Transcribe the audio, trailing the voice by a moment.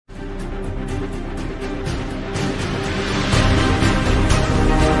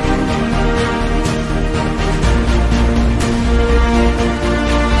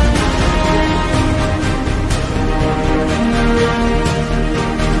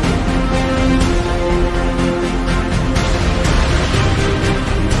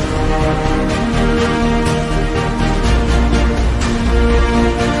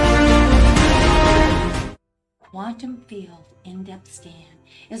Scan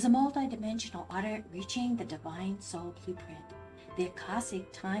is a multidimensional audit reaching the divine soul blueprint. The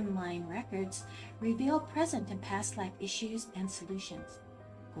Akashic timeline records reveal present and past life issues and solutions,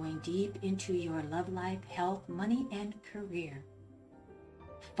 going deep into your love life, health, money, and career.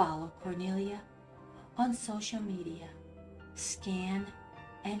 Follow Cornelia on social media. Scan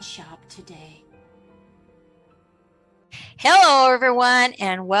and shop today. Hello, everyone,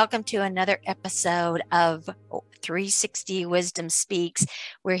 and welcome to another episode of 360 Wisdom Speaks.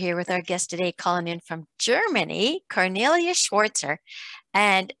 We're here with our guest today, calling in from Germany, Cornelia Schwarzer.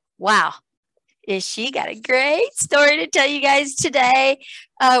 And wow, is she got a great story to tell you guys today.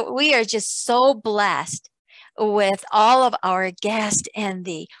 We are just so blessed with all of our guests and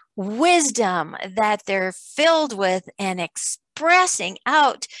the wisdom that they're filled with and expressing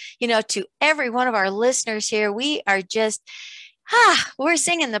out, to every one of our listeners here. We are just, we're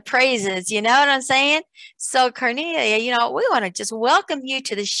singing the praises, you know what I'm saying? So Cornelia, we want to just welcome you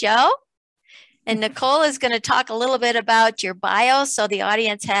to the show. And Nicole is going to talk a little bit about your bio so the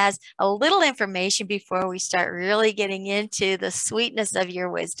audience has a little information before we start really getting into the sweetness of your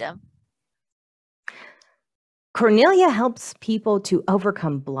wisdom. Cornelia helps people to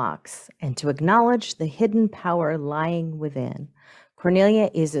overcome blocks and to acknowledge the hidden power lying within. Cornelia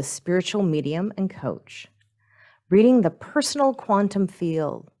is a spiritual medium and coach, reading the personal quantum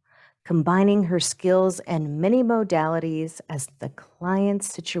field, combining her skills and many modalities as the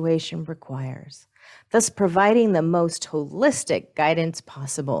client's situation requires, thus providing the most holistic guidance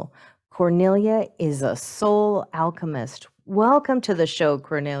possible. Cornelia is a soul alchemist. Welcome to the show,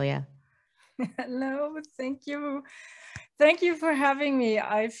 Cornelia. Hello, thank you. Thank you for having me.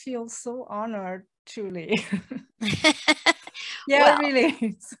 I feel so honored, truly. Yeah, well,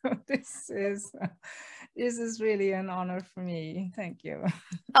 really. So this is really an honor for me. Thank you.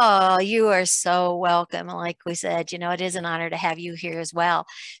 Oh, you are so welcome. Like we said, it is an honor to have you here as well.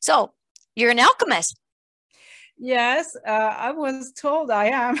 So you're an alchemist. Yes, I was told I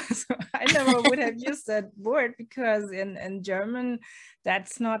am. So I never would have used that word because in German,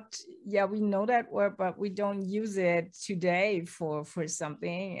 that's not, we know that word, but we don't use it today for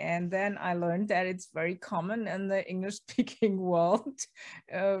something. And then I learned that it's very common in the English-speaking world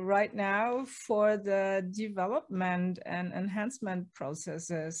right now for the development and enhancement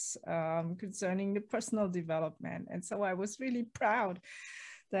processes concerning the personal development. And so I was really proud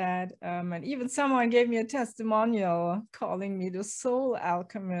that, and even someone gave me a testimonial calling me the soul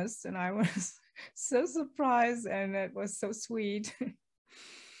alchemist, and I was so surprised, and it was so sweet.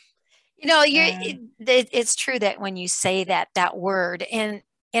 It's true that when you say that word, and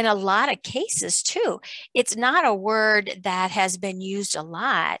in a lot of cases too, it's not a word that has been used a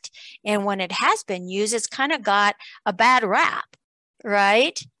lot, and when it has been used, it's kind of got a bad rap,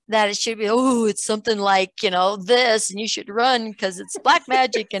 right? That it should be, it's something like, this, and you should run because it's black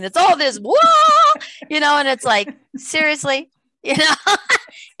magic and it's all this, whoa, and it's like, seriously,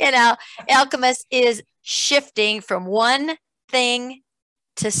 alchemist is shifting from one thing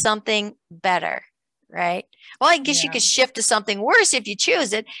to something better, right? Well, I guess you could shift to something worse if you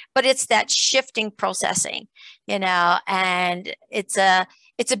choose it, but it's that shifting processing, and it's a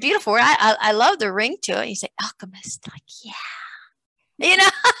beautiful word. I love the ring to it. You say alchemist, like,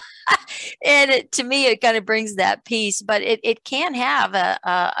 and to me, it kind of brings that peace, but it can have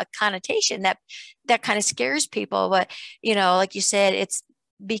a connotation that kind of scares people. But, like you said, it's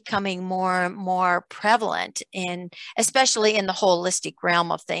becoming more prevalent, and especially in the holistic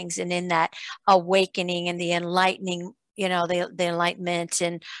realm of things, and in that awakening and the enlightening, the enlightenment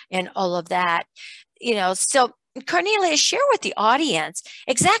and all of that, so Cornelia, share with the audience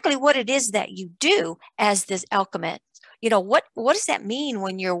exactly what it is that you do as this alchemist. What does that mean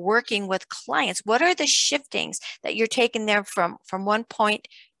when you're working with clients? What are the shiftings that you're taking them from one point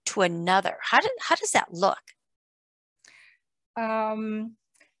to another? How does that look?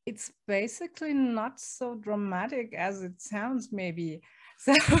 It's basically not so dramatic as it sounds, maybe.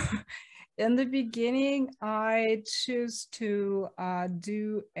 So in the beginning, I choose to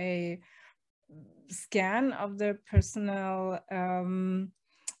do a scan of the personal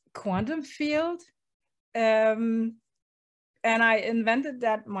quantum field. And I invented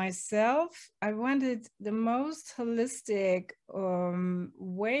that myself. I wanted the most holistic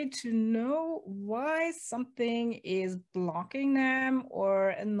way to know why something is blocking them or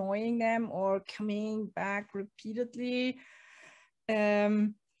annoying them or coming back repeatedly.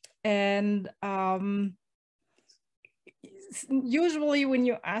 Usually when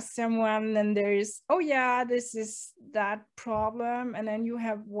you ask someone, then there is, oh yeah, this is that problem, and then you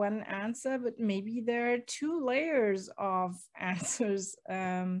have one answer, but maybe there are 2 layers of answers.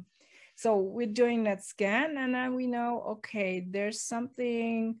 So we're doing that scan, and then we know, okay, there's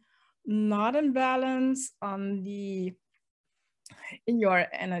something not in balance in your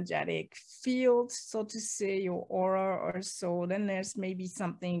energetic field, so to say, your aura or so. Then there's maybe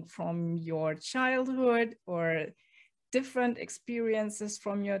something from your childhood or different experiences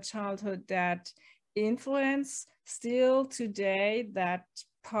from your childhood that influence still today that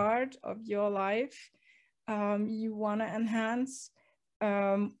part of your life you want to enhance,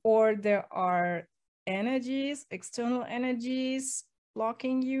 or there are energies, external energies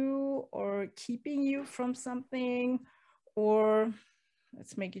blocking you or keeping you from something, or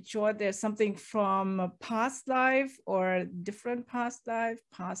let's make it short, there's something from a past life or different past life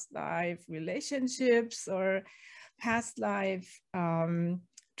relationships, or past life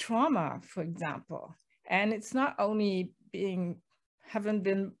trauma, for example. And it's not only haven't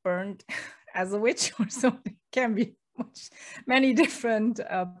been burned as a witch or something, it can be many different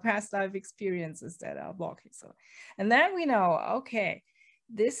past life experiences that are blocking. So, and then we know, okay,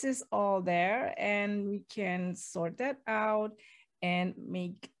 this is all there, and we can sort that out and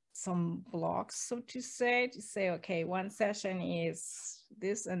make some blocks, so to say, okay, one session is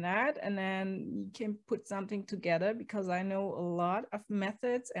this and that, and then you can put something together, because I know a lot of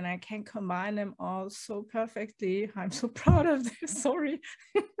methods and I can combine them all so perfectly. I'm so proud of this, sorry.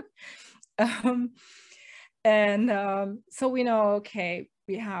 So we know, okay,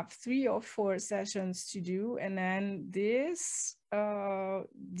 we have 3 or 4 sessions to do, and then this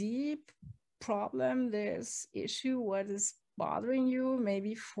deep problem, this issue, what is bothering you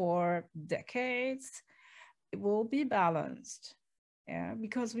maybe for decades, it will be balanced. Yeah,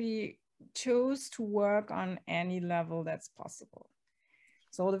 because we chose to work on any level that's possible.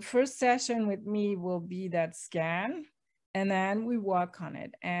 So the first session with me will be that scan, and then we work on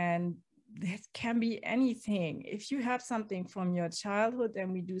it. And that can be anything. If you have something from your childhood,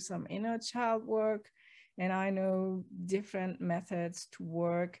 then we do some inner child work. And I know different methods to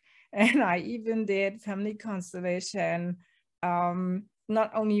work. And I even did family constellation,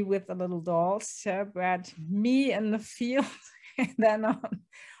 not only with the little dolls, but me in the field and then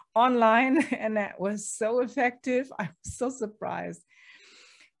online. And that was so effective. I was so surprised.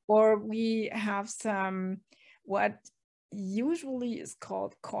 Or we have some, what usually is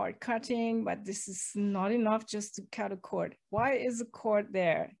called cord cutting, but this is not enough just to cut a cord. Why is a cord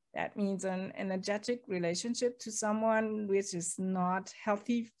there? That means an energetic relationship to someone which is not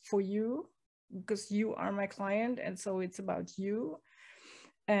healthy for you, because you are my client, and so it's about you.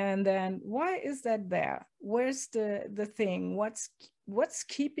 And then why is that there? Where's the thing? What's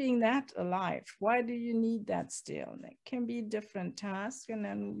keeping that alive? Why do you need that still? And it can be different tasks, and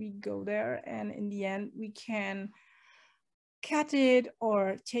then we go there, and in the end we can cut it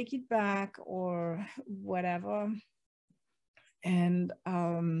or take it back or whatever. And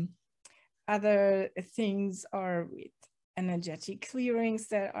other things are with energetic clearings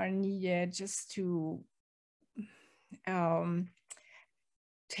that are needed just to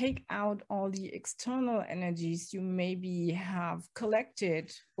take out all the external energies you maybe have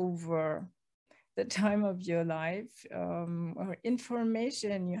collected over the time of your life, or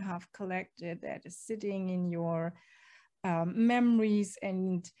information you have collected that is sitting in your memories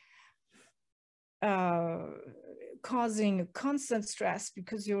and causing a constant stress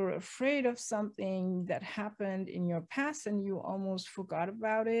because you're afraid of something that happened in your past and you almost forgot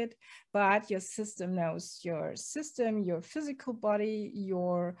about it, but your system knows. Your system, your physical body,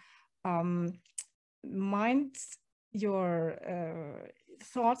 your mind, your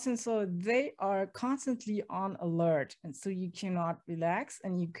thoughts, and so they are constantly on alert, and so you cannot relax,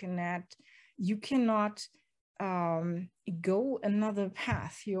 and you cannot go another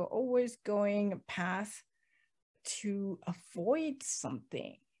path. You're always going a path to avoid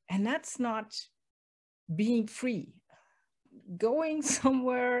something, and that's not being free. Going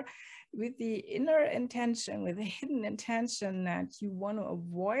somewhere with the inner intention, with a hidden intention that you want to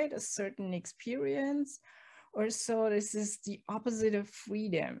avoid a certain experience or so, this is the opposite of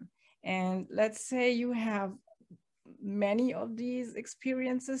freedom. And let's say you have many of these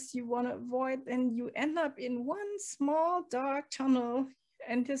experiences you want to avoid, and you end up in one small dark tunnel,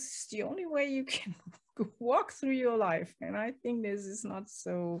 and this is the only way you can walk through your life. And I think this is not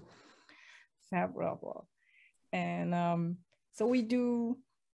so favorable. And so we do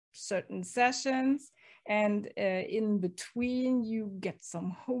certain sessions, and in between you get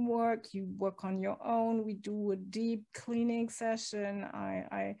some homework, you work on your own. We do a deep cleaning session.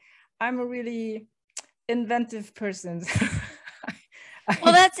 I'm a really inventive person.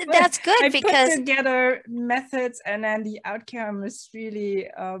 Well, that's good, because I put together methods, and then the outcome is really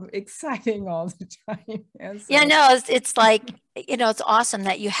exciting all the time. Yeah, no, it's like you know, it's awesome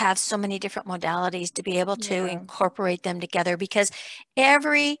that you have so many different modalities to be able to Yeah. incorporate them together, because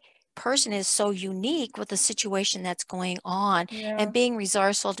every person is so unique with the situation that's going on, Yeah. and being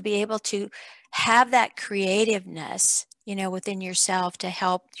resourceful to be able to have that creativeness, you know, within yourself to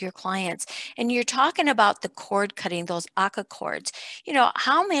help your clients. And you're talking about the cord cutting, those aka cords. You know,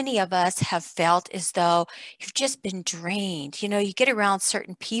 how many of us have felt as though you've just been drained? You know, you get around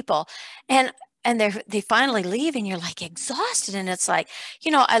certain people and they finally leave and you're like exhausted, and it's like,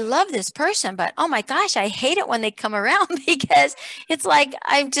 you know, I love this person, but oh my gosh, I hate it when they come around because it's like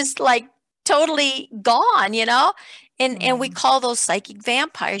I'm just like totally gone, you know. And we call those psychic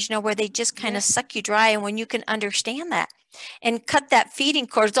vampires, you know, where they just kind of suck you dry. And when you can understand that and cut that feeding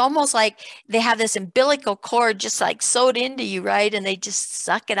cord, it's almost like they have this umbilical cord just like sewed into you, right? And they just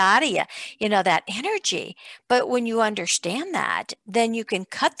suck it out of you, you know, that energy. But when you understand that, then you can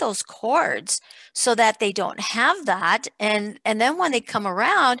cut those cords so that they don't have that. And then when they come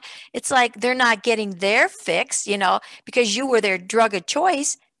around, it's like they're not getting their fix, you know, because you were their drug of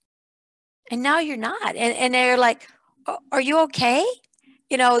choice. And now you're not. And they're like, are you okay?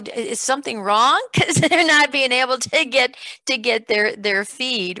 You know, is something wrong? Because they're not being able to get their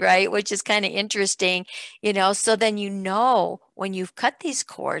feed, right? Which is kind of interesting, you know. So then, you know, when you've cut these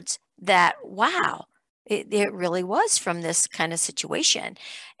cords, that wow, it really was from this kind of situation.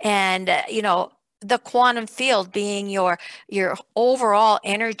 And you know, the quantum field being your overall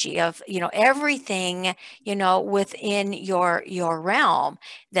energy of, you know, everything, you know, within your realm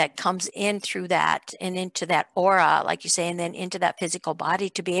that comes in through that and into that aura, like you say, and then into that physical body,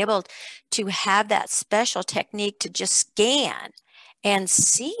 to be able to have that special technique to just scan and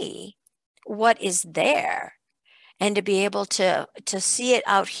see what is there, and to be able to see it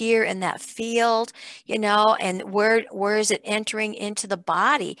out here in that field, you know, and where is it entering into the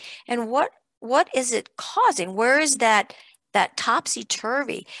body, and what is it causing, where is that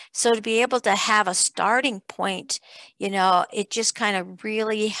topsy-turvy. So to be able to have a starting point, you know, it just kind of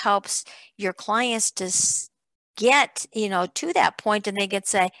really helps your clients to get, you know, to that point, and they can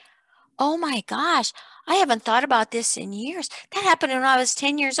say, oh my gosh, I haven't thought about this in years. That happened when I was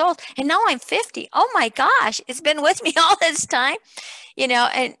 10 years old, and now I'm 50. Oh my gosh, it's been with me all this time, you know.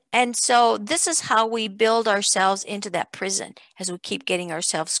 And so this is how we build ourselves into that prison, as we keep getting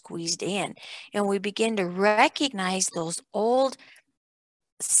ourselves squeezed in, and we begin to recognize those old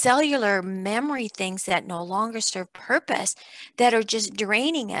cellular memory things that no longer serve purpose, that are just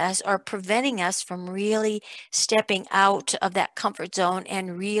draining us or preventing us from really stepping out of that comfort zone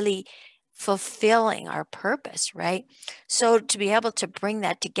and really fulfilling our purpose, right? So to be able to bring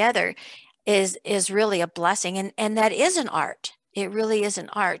that together is really a blessing, and that is an art. It really is an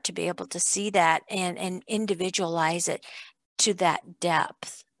art to be able to see that and individualize it to that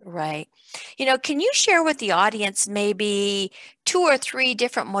depth, right? You know, can you share with the audience maybe 2 or 3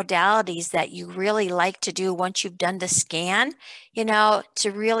 different modalities that you really like to do once you've done the scan, you know,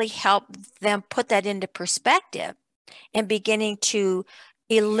 to really help them put that into perspective and beginning to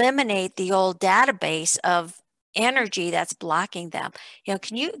eliminate the old database of energy that's blocking them? You know,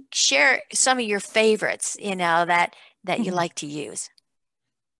 can you share some of your favorites, you know, that you like to use?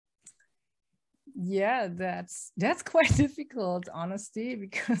 Yeah, that's quite difficult, honestly,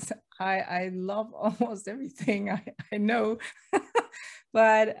 because I love almost everything I know.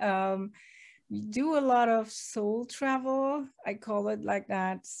 But we do a lot of soul travel, I call it like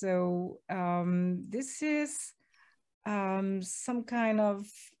that. So this is some kind of,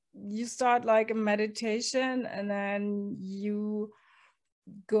 you start like a meditation, and then you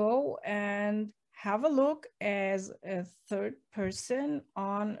go and have a look as a third person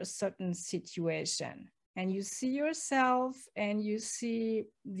on a certain situation, and you see yourself and you see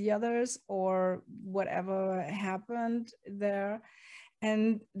the others or whatever happened there,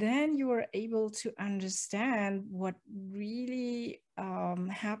 and then you are able to understand what really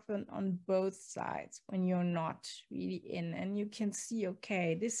happened on both sides when you're not really in, and you can see,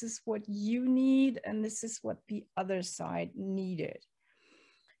 okay, this is what you need and this is what the other side needed.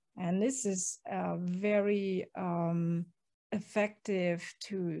 And this is very effective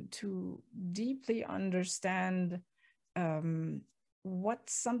to deeply understand what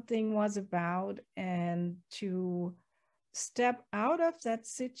something was about, and to step out of that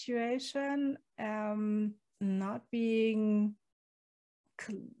situation, not being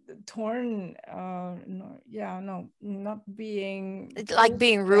torn, not being Like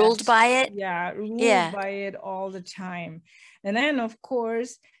being ruled by it? ruled by it all the time. And then of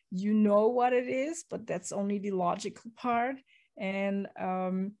course you know what it is, but that's only the logical part. And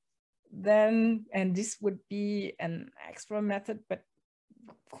then, and this would be an extra method, but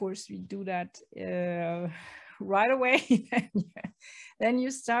of course we do that right away, then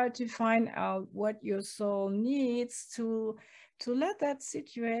you start to find out what your soul needs to let that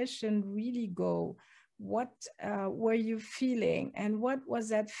situation really go. What were you feeling, and what was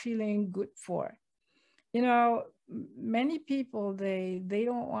that feeling good for? You know, many people, they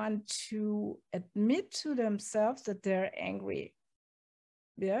don't want to admit to themselves that they're angry.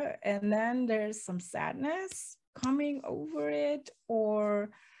 Yeah, and then there's some sadness coming over it, or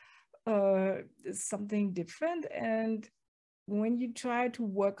something different. And when you try to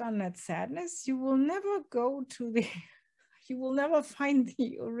work on that sadness, you will never go to the you will never find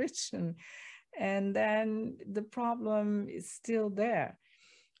the origin, and then the problem is still there.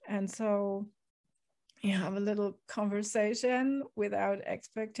 And so you have a little conversation without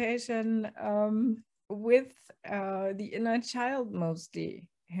expectation with the inner child mostly,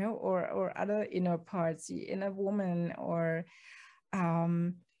 you know, or other inner parts, the inner woman, or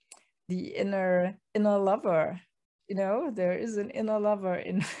the inner lover. You know, there is an inner lover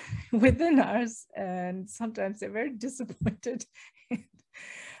in within us, and sometimes they're very disappointed.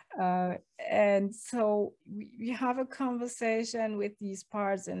 And so we have a conversation with these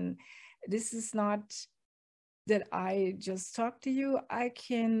parts, and this is not that I just talk to you. I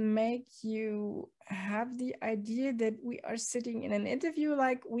can make you have the idea that we are sitting in an interview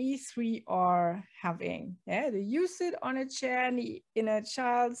like we three are having. Yeah, you sit on a chair, and the inner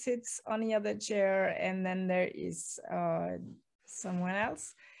child sits on the other chair, and then there is someone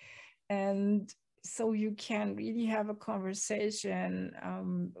else. And so you can really have a conversation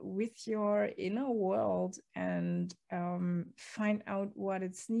with your inner world, and find out what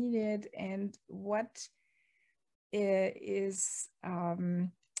it's needed, and what is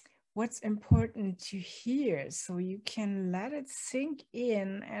what's important to hear, so you can let it sink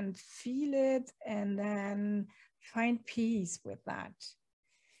in and feel it, and then find peace with that.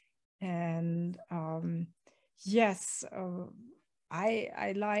 And yes,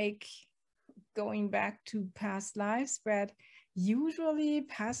 I like going back to past lives, but usually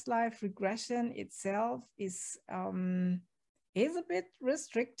past life regression itself is a bit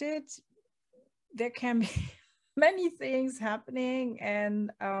restricted. There can be many things happening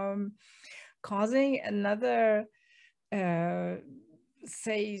and causing another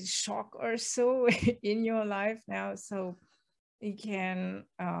say shock or so in your life now. So you can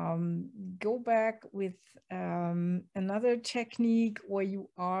go back with another technique where you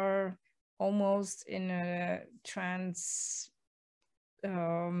are almost in a trance,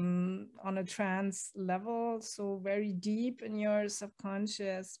 on a trance level, so very deep in your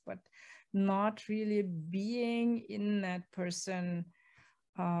subconscious, but not really being in that person.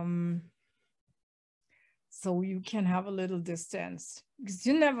 So you can have a little distance, because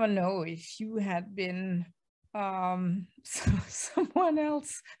you never know if you had been someone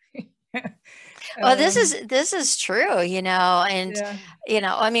else. Well, this is true, you know, and Yeah. you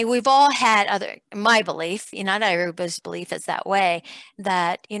know, I mean, we've all had my belief, you know, not everybody's belief is that way,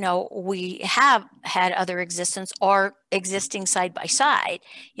 that, you know, we have had other existence or existing side by side,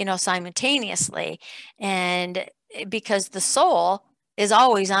 you know, simultaneously. And because the soul is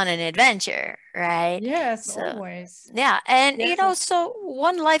always on an adventure, right? Yes, So, always. yeah. And, you Yes. know, so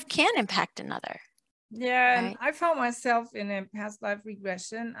one life can impact another. Yeah, and Right. I found myself in a past life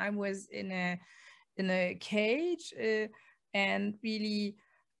regression. I was in a cage and really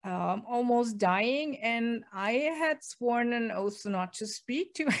almost dying, and I had sworn an oath not to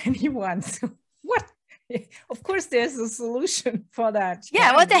speak to anyone. So what? Of course, there's a solution for that.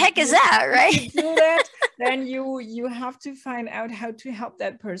 Yeah, what the heck is that, right? If you do that, then you have to find out how to help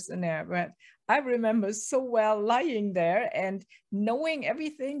that person there. But I remember so well lying there and knowing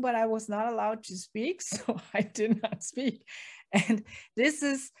everything, but I was not allowed to speak, so I did not speak. And this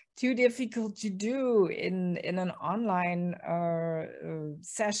is too difficult to do in an online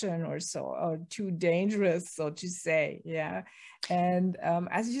session or so, or too dangerous, so to say. Yeah. And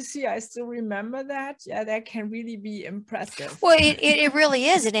as you see, I still remember that. Yeah, that can really be impressive. Well, it really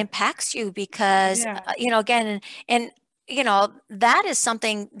is. It impacts you because, Yeah. you know, again, and, you know, that is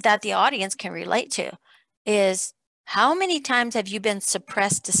something that the audience can relate to, is how many times have you been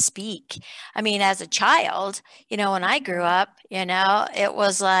suppressed to speak? I mean, as a child, you know, when I grew up, you know, it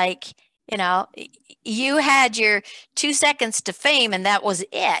was like, you know, you had your 2 seconds to fame and that was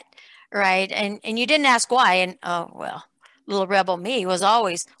it, right? And you didn't ask why. And, oh, well, little rebel me was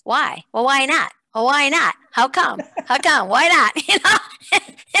always, why? Well, why not? Well, why not? How come? How come? Why not? You know,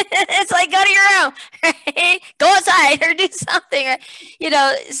 it's like, go to your room, right? Go outside or do something, right? You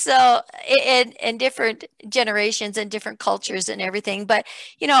know, so in different generations and different cultures and everything. But,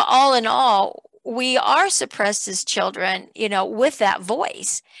 you know, all in all, we are suppressed as children, with that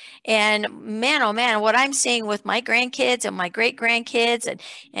voice. And man, oh man, what I'm seeing with my grandkids and my great grandkids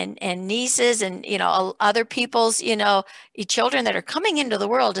and nieces and, other people's, children that are coming into the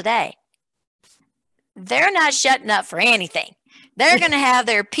world today, they're not shutting up for anything. They're going to have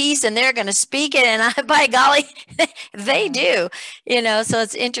their piece and they're going to speak it. And by golly, they do, so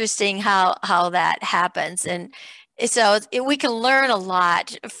it's interesting how that happens. And so we can learn a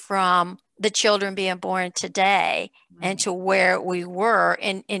lot from the children being born today and to where we were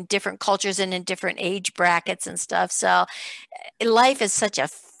in different cultures and in different age brackets and stuff. So life is such a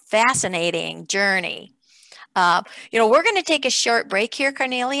fascinating journey. We're going to take a short break here,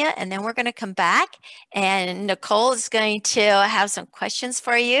 Cornelia, and then we're going to come back, and Nicole is going to have some questions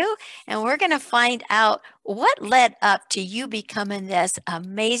for you, and we're going to find out what led up to you becoming this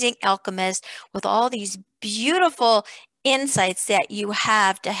amazing alchemist with all these beautiful insights that you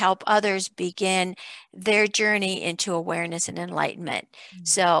have to help others begin their journey into awareness and enlightenment.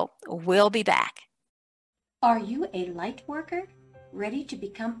 So we'll be back. Are you a light worker, ready to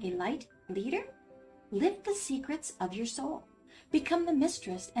become a light leader? Lift the secrets of your soul. Become the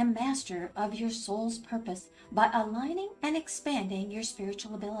mistress and master of your soul's purpose by aligning and expanding your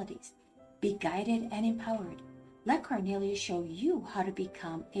spiritual abilities. Be guided and empowered. Let Cornelia show you how to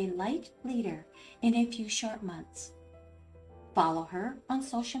become a light leader in a few short months. Follow her on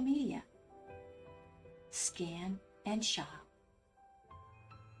social media. Scan and shop.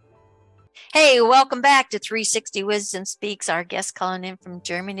 Hey, welcome back to 360 Wisdom Speaks. Our guest calling in from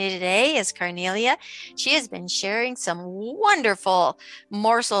Germany today is Cornelia. She has been sharing some wonderful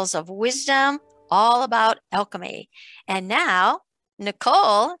morsels of wisdom all about alchemy. And now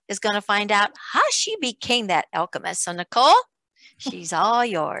Nicole is going to find out how she became that alchemist. So Nicole, she's all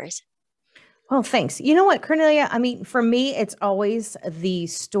yours. Well, thanks. You know what, Cornelia? I mean, for me, it's always the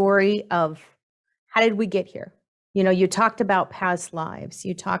story of how did we get here? You talked about past lives,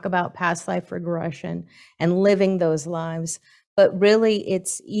 you talk about past life regression and living those lives, but really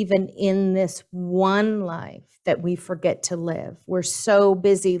it's even in this one life that we forget to live. We're so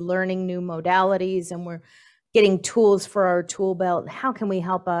busy learning new modalities and we're getting tools for our tool belt. How can we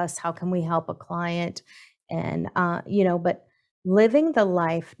help us? How can we help a client? And, but living the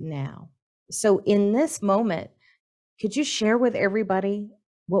life now. So in this moment, could you share with everybody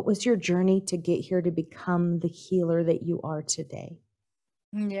what was your journey to get here to become the healer that you are today?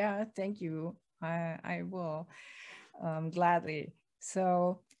 Yeah, thank you. I will gladly.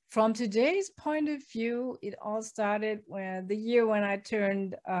 So from today's point of view, it all started when the year when I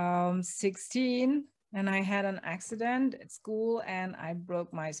turned 16 and I had an accident at school and I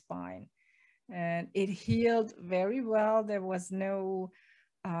broke my spine. And it healed very well. There was no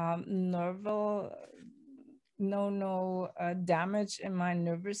damage in my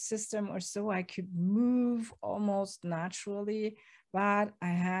nervous system or so. I could move almost naturally, but I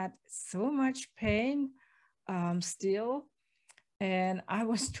had so much pain still. And I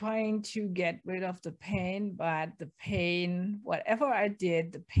was trying to get rid of the pain, but the pain, whatever I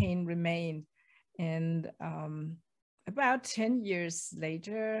did, the pain remained. And about 10 years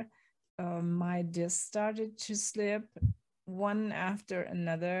later, my disc started to slip one after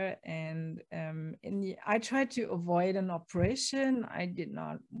another, and I tried to avoid an operation. I did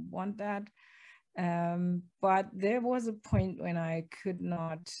not want that, but there was a point when I could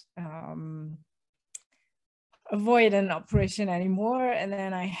not avoid an operation anymore, and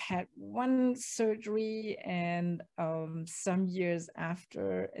then I had one surgery, and some years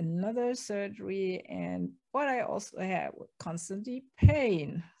after another surgery, and what I also had was constantly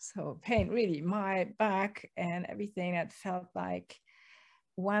pain. So pain, really, my back and everything that felt like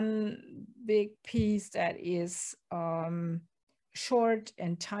one big piece that is short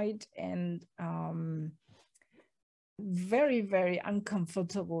and tight and very, very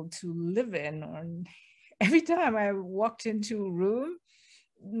uncomfortable to live in. Or every time I walked into a room,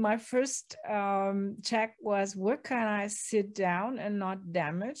 my first check was, where can I sit down and not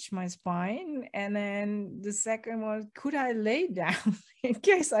damage my spine? And then the second was, could I lay down in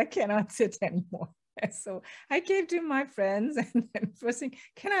case I cannot sit anymore? So I gave to my friends, and then first thing,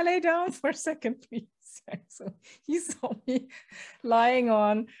 can I lay down for a second, please? So he saw me lying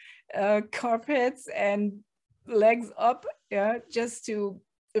on carpets and legs up, yeah, just to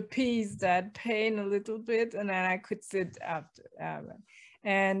appease that pain a little bit, and then I could sit after.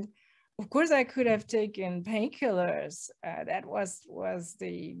 And of course, I could have taken painkillers. That was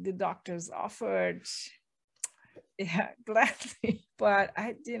the doctors offered, yeah, gladly. But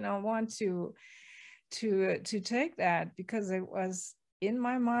I did not want to take that, because it was in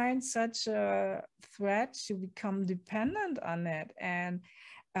my mind such a threat to become dependent on it. And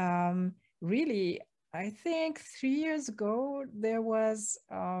really, I think 3 years ago, there was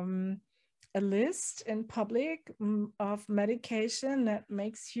a list in public of medication that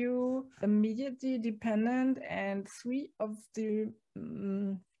makes you immediately dependent, and 3 of the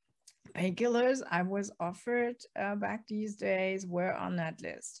painkillers I was offered back these days were on that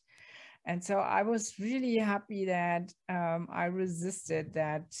list. And so I was really happy that I resisted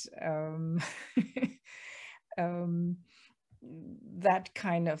that that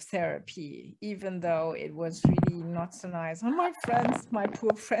kind of therapy, even though it was really not so nice. And my friends, my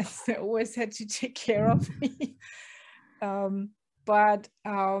poor friends, they always had to take care of me. But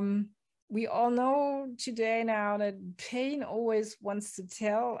we all know today now that pain always wants to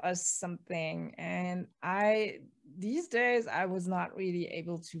tell us something. And these days, I was not really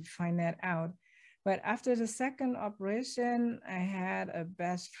able to find that out. But after the second operation, I had a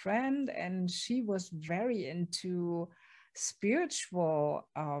best friend, and she was very into spiritual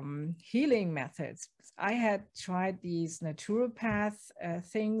healing methods. I had tried these naturopath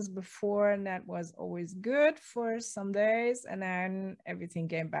things before, and that was always good for some days, and then everything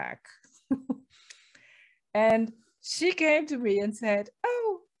came back. And she came to me and said,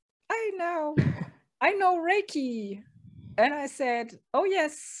 "Oh, I know Reiki." And I said, "Oh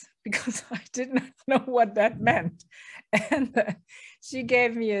yes," because I did not know what that meant. And she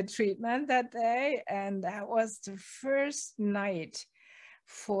gave me a treatment that day, and that was the first night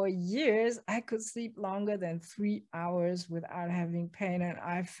for years I could sleep longer than 3 hours without having pain, and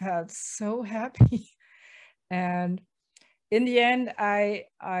I felt so happy. And in the end, I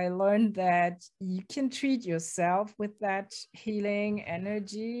learned that you can treat yourself with that healing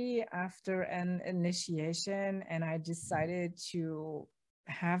energy after an initiation, and I decided to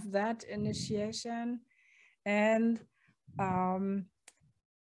have that initiation. And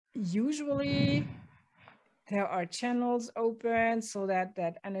usually there are channels open so that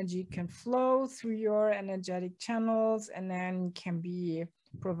that energy can flow through your energetic channels and then can be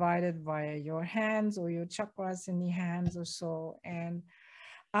provided via your hands or your chakras in the hands or so. And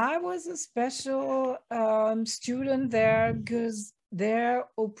I was a special student there because there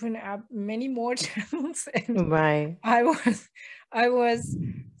open up many more channels, and Right. I was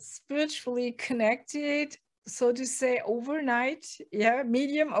spiritually connected, so to say, overnight. Yeah,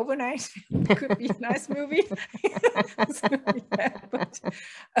 medium overnight could be a nice movie.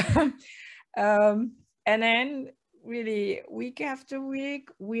 And then really week after week,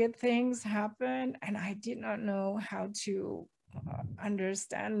 weird things happen, and I did not know how to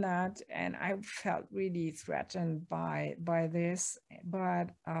understand that, and I felt really threatened by this.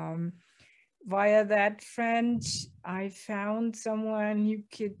 But via that friend, I found someone who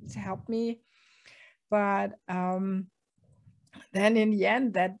could help me. But then in the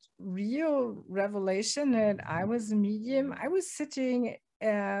end, that real revelation that I was a medium, I was sitting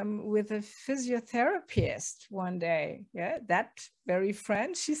with a physiotherapist one day. Yeah, that very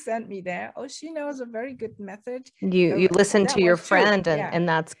friend, she sent me there. Oh, she knows a very good method. You listen That to your was true. friend, Yeah. and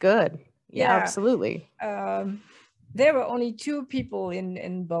that's good. Yeah, Yeah. absolutely. There were only 2 people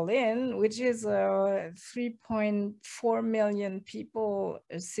in Berlin, which is a 3.4 million people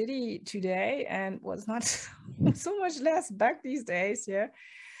city today, and was not so much less back these days. Yeah,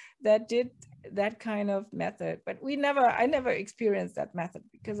 that did that kind of method. But I never experienced that method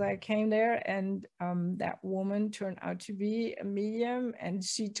because I came there, and that woman turned out to be a medium, and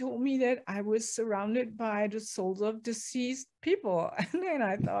she told me that I was surrounded by the souls of deceased people. And then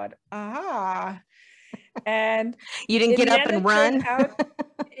I thought, aha. And you didn't get up and run.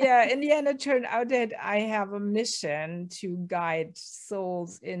 In the end, it turned out that I have a mission to guide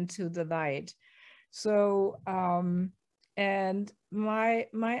souls into the light. So, and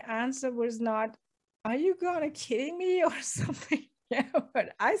my answer was not, "Are you gonna kidding me?" or something. Yeah,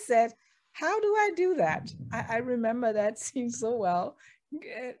 but I said, "How do I do that?" I remember that scene so well.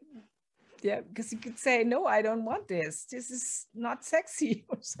 Yeah, because you could say, "No, I don't want this. This is not sexy."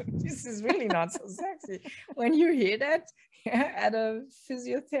 Or so, this is really not so sexy. When you hear that at a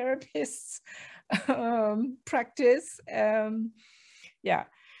physiotherapist's practice, yeah.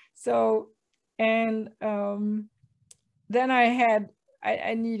 So, and then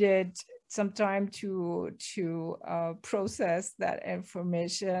I needed some time to process that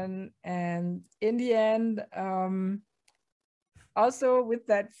information, and in the end, also with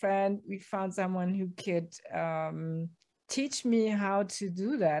that friend, we found someone who could teach me how to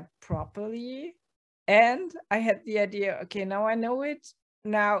do that properly. And I had the idea, okay, now I know it.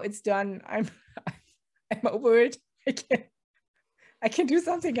 Now it's done. I'm over it. I can do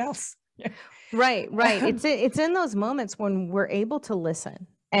something else. Yeah. Right. It's in those moments when we're able to listen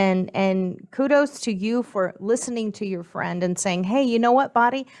And kudos to you for listening to your friend and saying, hey, you know what,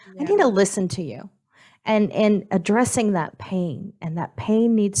 body, I need to listen to you, and addressing that pain, and that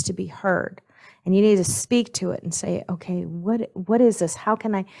pain needs to be heard, and you need to speak to it and say, okay, what is this? How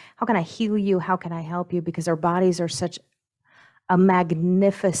can I heal you? How can I help you? Because our bodies are such a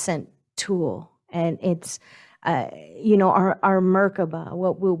magnificent tool, and it's our Merkaba,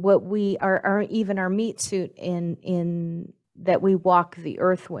 what we are, even our meat suit in that we walk the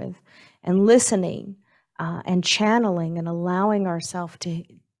earth with, and listening and channeling and allowing ourselves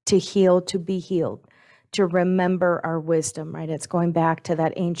to heal, to be healed, to remember our wisdom, right? It's going back to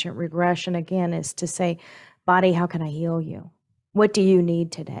that ancient regression again, is to say, body, how can I heal you? What do you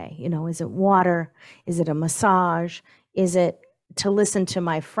need today? Is it water? Is it a massage? Is it to listen to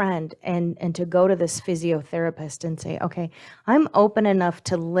my friend, and to go to this physiotherapist and say, okay, I'm open enough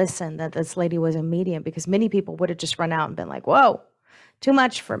to listen that this lady was a medium, because many people would have just run out and been like, whoa, too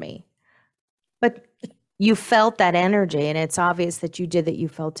much for me. But you felt that energy, and it's obvious that you did, that you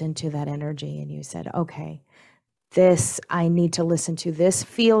felt into that energy, and you said, okay, this I need to listen to. This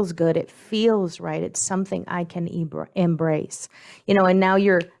feels good. It feels right. It's something I can embrace. And now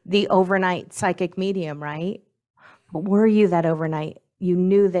you're the overnight psychic medium, right? But were you that overnight? You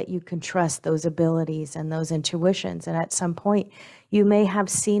knew that you can trust those abilities and those intuitions. And at some point, you may have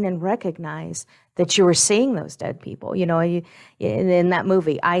seen and recognized that you were seeing those dead people. In that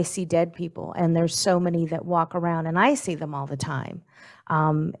movie, I See Dead People, and there's so many that walk around, and I see them all the time.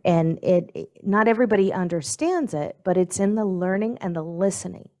 And not everybody understands it, but it's in the learning and the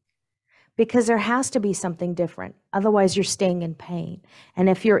listening, because there has to be something different. Otherwise, you're staying in pain. And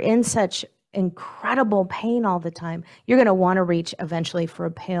if you're in such incredible pain all the time, you're going to want to reach eventually for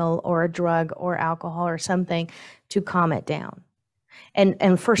a pill or a drug or alcohol or something to calm it down.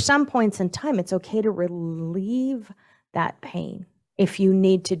 And for some points in time, it's okay to relieve that pain if you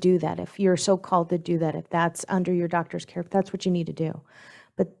need to do that, if you're so called to do that, if that's under your doctor's care, if that's what you need to do.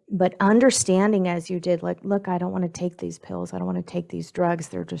 But understanding, as you did, like, look, I don't want to take these pills. I don't want to take these drugs.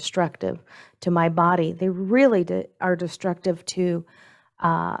 They're destructive to my body. They really are destructive to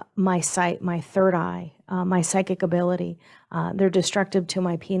my sight, my third eye, my psychic ability. They're destructive to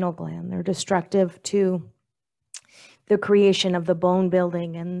my pineal gland. They're destructive to the creation of the bone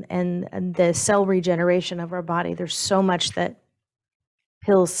building and the cell regeneration of our body. There's so much that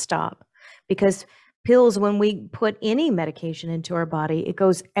pills stop, because pills, when we put any medication into our body, it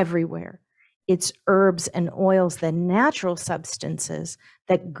goes everywhere. It's herbs and oils, the natural substances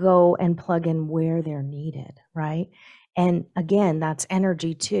that go and plug in where they're needed, right? And again, that's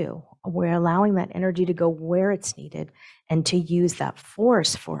energy too. We're allowing that energy to go where it's needed and to use that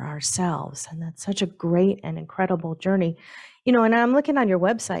force for ourselves. And that's such a great and incredible journey. And I'm looking on your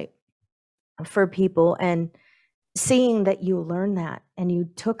website for people and seeing that you learned that, and you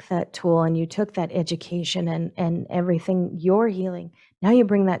took that tool, and you took that education and everything you're healing. Now you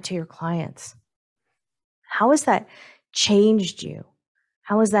bring that to your clients. How has that changed you?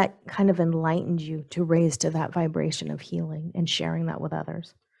 How has that kind of enlightened you to raise to that vibration of healing and sharing that with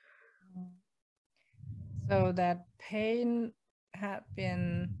others? So that pain had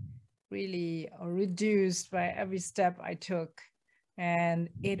been really reduced by every step I took. And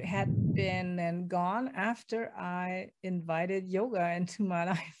it had been then gone after I invited yoga into my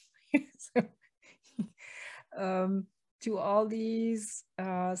life. So, to all these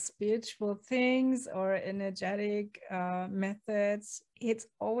spiritual things or energetic methods, it's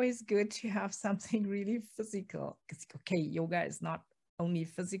always good to have something really physical. Because, okay, yoga is not only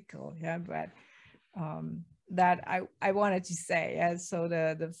physical, yeah, but that I wanted to say. Yeah? So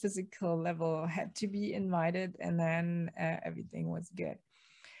the physical level had to be invited, and then everything was good.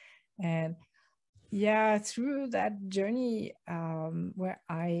 And yeah, through that journey where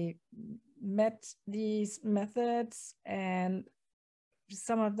I met these methods, and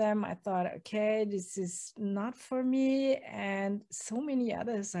some of them I thought, okay, this is not for me, and so many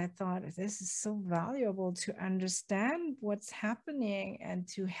others I thought, this is so valuable to understand what's happening and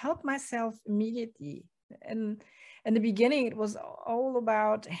to help myself immediately. And in the beginning, it was all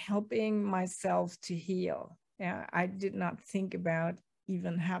about helping myself to heal. Yeah, I did not think about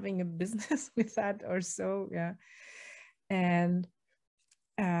even having a business with that or so. Yeah, and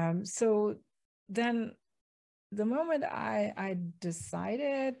so then the moment I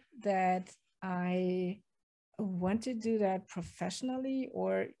decided that I want to do that professionally,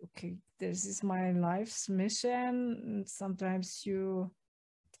 or okay, this is my life's mission. Sometimes you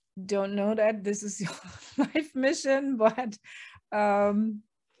don't know that this is your life mission, but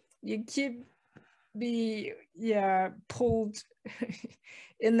you keep pulled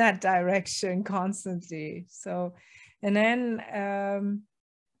in that direction constantly. So, and then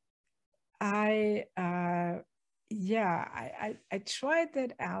I tried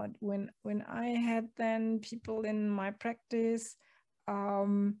that out when I had then people in my practice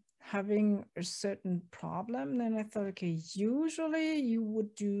having a certain problem. Then I thought, okay, usually you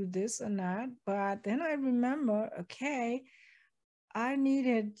would do this and that, but then I remember, okay, I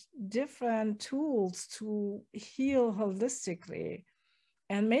needed different tools to heal holistically,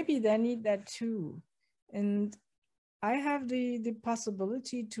 and maybe they need that too. And I have the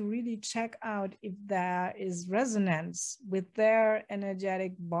possibility to really check out if there is resonance with their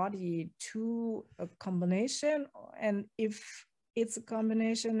energetic body to a combination, and if it's a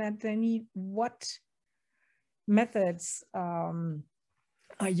combination that they need, what methods are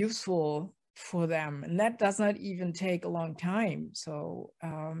useful for them. And that does not even take a long time. So,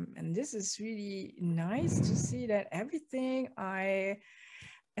 and this is really nice to see that everything I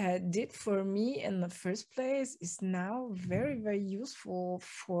did for me in the first place is now very, very useful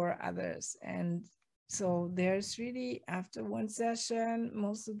for others. And so there's really, after one session,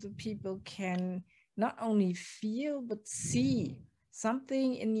 most of the people can not only feel, but see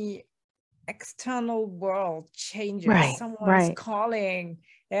something in the external world changes. Right, Someone's right. calling.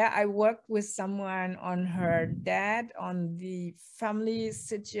 Yeah, I worked with someone on her dad, on the family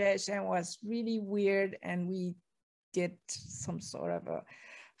situation was really weird, and we did some sort of a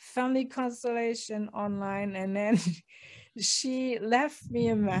family constellation online, and then she left me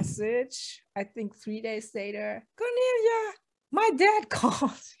a message, I think 3 days later, Cornelia, my dad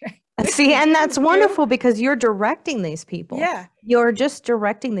called. See, and that's wonderful because you're directing these people. Yeah. You're just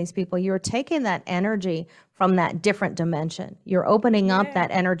directing these people. You're taking that energy from that different dimension. You're opening up that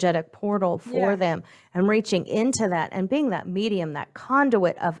energetic portal for them and reaching into that and being that medium, that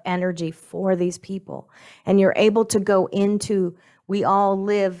conduit of energy for these people. And you're able to go into, we all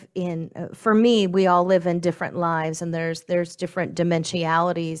live in, for me, we all live in different lives, and there's different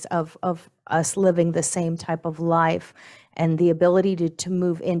dimensionalities of us living the same type of life. And the ability to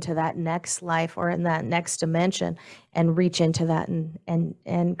move into that next life or in that next dimension and reach into that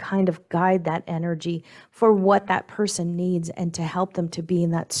and kind of guide that energy for what that person needs and to help them to be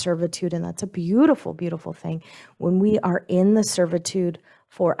in that servitude. And that's a beautiful, beautiful thing. When we are in the servitude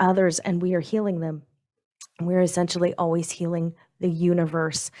for others and we are healing them, we're essentially always healing the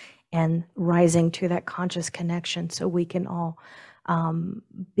universe and rising to that conscious connection so we can all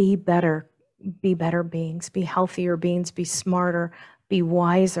be better beings, be healthier beings, be smarter, be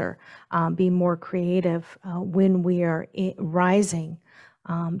wiser, be more creative when we are rising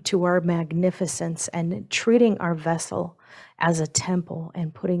to our magnificence and treating our vessel as a temple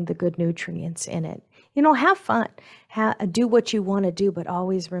and putting the good nutrients in it. You know, have fun, do what you want to do, but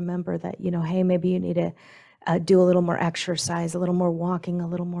always remember that, you know, hey, maybe you need to do a little more exercise, a little more walking, a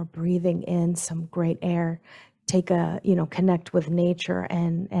little more breathing in some great air. Take connect with nature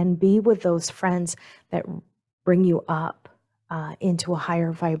and be with those friends that bring you up into a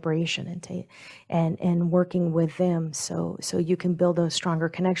higher vibration and working with them so you can build a stronger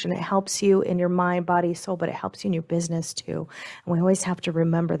connection. It helps you in your mind, body, soul, but it helps you in your business too. And we always have to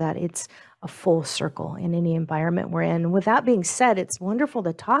remember that it's a full circle in any environment we're in. And with that being said, it's wonderful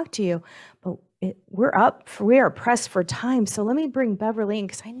to talk to you, but we are pressed for time. So let me bring Beverly in,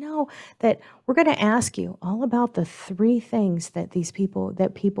 because I know that we're going to ask you all about the 3 things that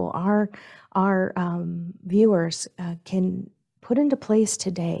our viewers can put into place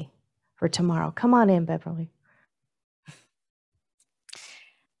today for tomorrow. Come on in, Beverly.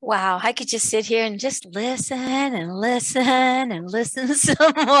 Wow, I could just sit here and just listen and listen and listen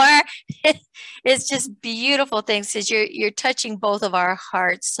some more. It's just beautiful things, because you're touching both of our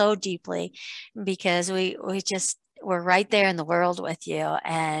hearts so deeply, because we're right there in the world with you,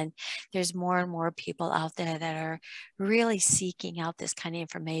 and there's more and more people out there that are really seeking out this kind of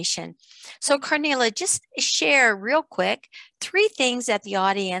information. So Cornelia, just share real quick 3 things that the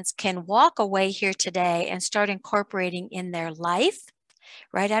audience can walk away here today and start incorporating in their life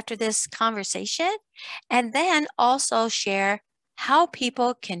right after this conversation, and then also share how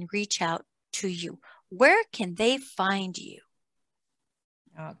people can reach out to you. Where can they find you?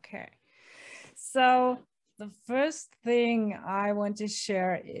 Okay. So the first thing I want to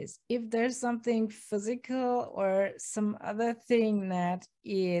share is, if there's something physical or some other thing that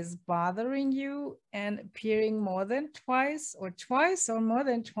is bothering you and appearing more than twice or more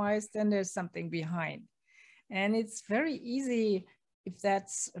than twice, then there's something behind. And it's very easy, if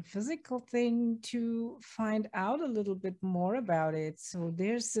that's a physical thing, to find out a little bit more about it. So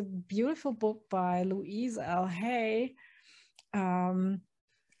there's a beautiful book by Louise L. Hay,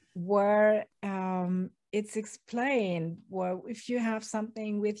 where it's explained. Well, if you have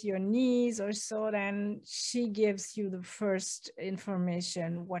something with your knees or so, then she gives you the first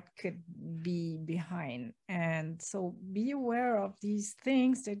information what could be behind. And so be aware of these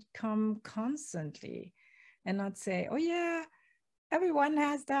things that come constantly, and not say, oh yeah, everyone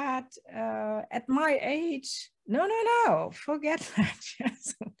has that at my age. No, forget that.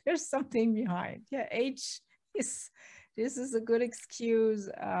 Yes, there's something behind. Yeah, age is, this is a good excuse,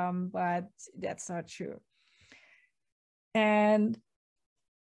 but that's not true. And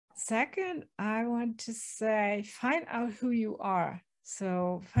second, I want to say, find out who you are.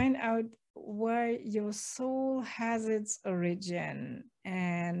 So find out where your soul has its origin,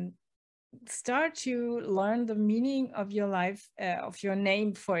 and start to learn the meaning of your life, of your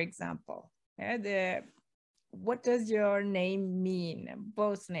name, for example. What does your name mean?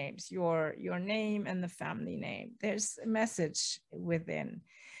 Both names, your name and the family name. There's a message within.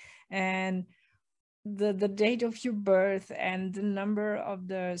 And the date of your birth and the number of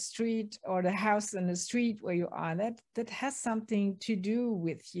the street or the house in the street where you are, that has something to do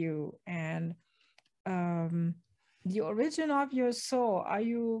with you. And the origin of your soul. Are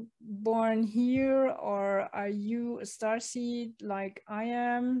you born here, or are you a starseed like I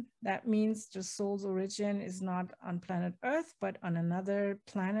am? That means the soul's origin is not on planet Earth, but on another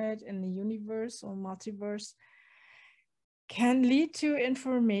planet in the universe or multiverse. Can lead to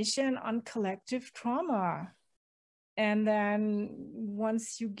information on collective trauma. And then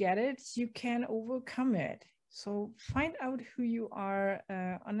once you get it, you can overcome it. So find out who you are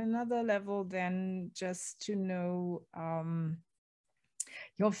on another level than just to know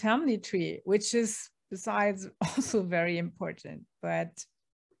your family tree, which is besides also very important, but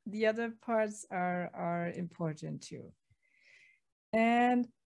the other parts are important too. And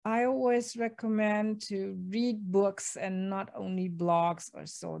I always recommend to read books and not only blogs or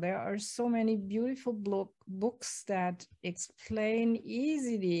so. There are so many beautiful books that explain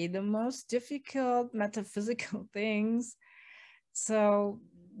easily the most difficult metaphysical things. So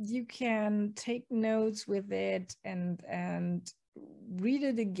you can take notes with it and read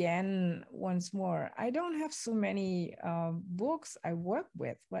it again once more. I don't have so many books I work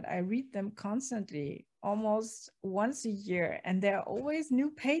with, but I read them constantly, almost once a year, and there are always new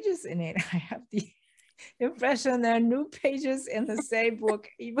pages in it. I have the impression there are new pages in the same book,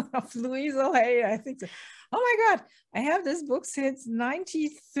 even of Louise Hay. I think so. Oh my God, I have this book since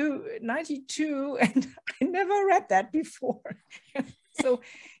 92, and I never read that before. So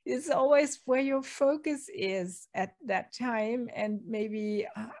it's always where your focus is at that time, and maybe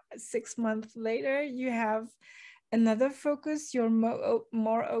 6 months later you have another focus, you're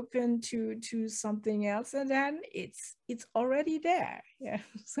more open to something else, and then it's already there. Yeah.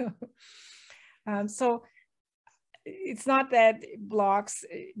 So so it's not that blogs,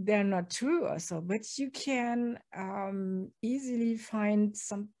 they're not true or so, but you can easily find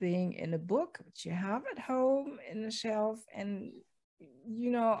something in a book which you have at home in a shelf, and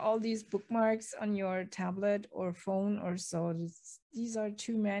all these bookmarks on your tablet or phone or so. These are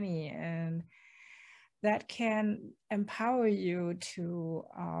too many, and that can empower you to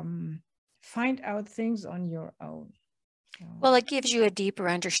find out things on your own. Well, it gives you a deeper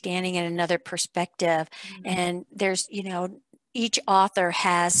understanding and another perspective. Mm-hmm. And there's, each author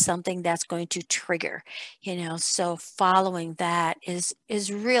has something that's going to trigger, so following that is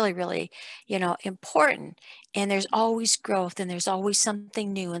really, really, important. And there's always growth, and there's always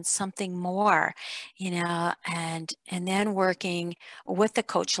something new and something more, and then working with a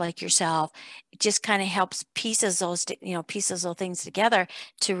coach like yourself, it just kind of helps pieces those things together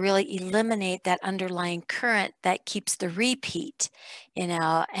to really eliminate that underlying current that keeps the repeat,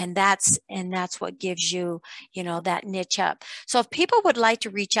 and that's what gives you, that niche up. So if people would like to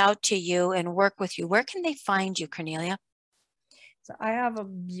reach out to you and work with you, where can they find you, Cornelia? So I have a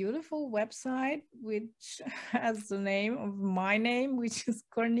beautiful website which has the name of my name, which is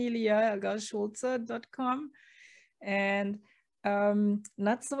corneliahelgaschulze.com. And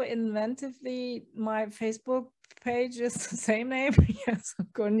not so inventively, my Facebook page is the same name, yes,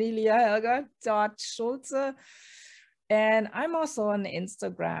 corneliahelga.schulze. And I'm also on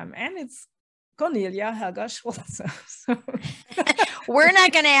Instagram, and it's Cornelia Helga Schulze. So. We're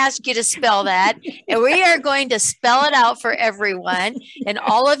not going to ask you to spell that, and we are going to spell it out for everyone, and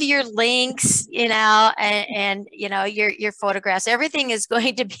all of your links, and your photographs, everything is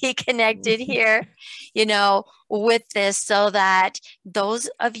going to be connected here, with this, so that those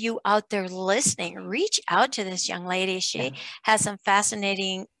of you out there listening, reach out to this young lady. She has some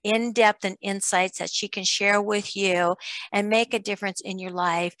fascinating in-depth and insights that she can share with you and make a difference in your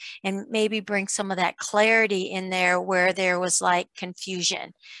life, and maybe bring some of that clarity in there where there was like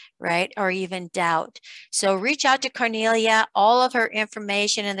confusion, right? Or even doubt. So reach out to Cornelia. All of her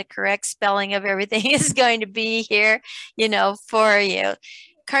information and the correct spelling of everything is going to be here, for you.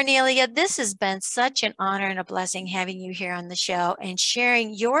 Cornelia, this has been such an honor and a blessing having you here on the show and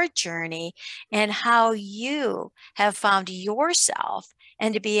sharing your journey and how you have found yourself,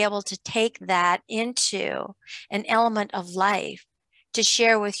 and to be able to take that into an element of life to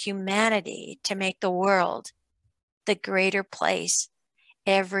share with humanity, to make the world the greater place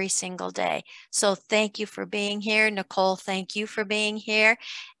every single day. So thank you for being here. Nicole, thank you for being here.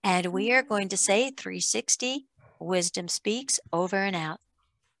 And we are going to say 360 Wisdom Speaks, over and out.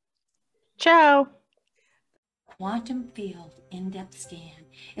 Ciao. Quantum Field In-Depth Scan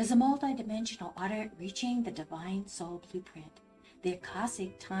is a multidimensional audit reaching the Divine Soul Blueprint. The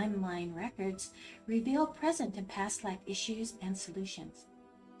Akashic Timeline records reveal present and past life issues and solutions,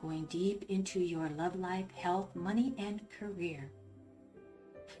 going deep into your love life, health, money, and career.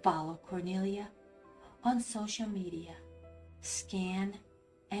 Follow Cornelia on social media. Scan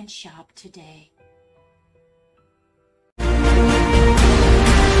and shop today.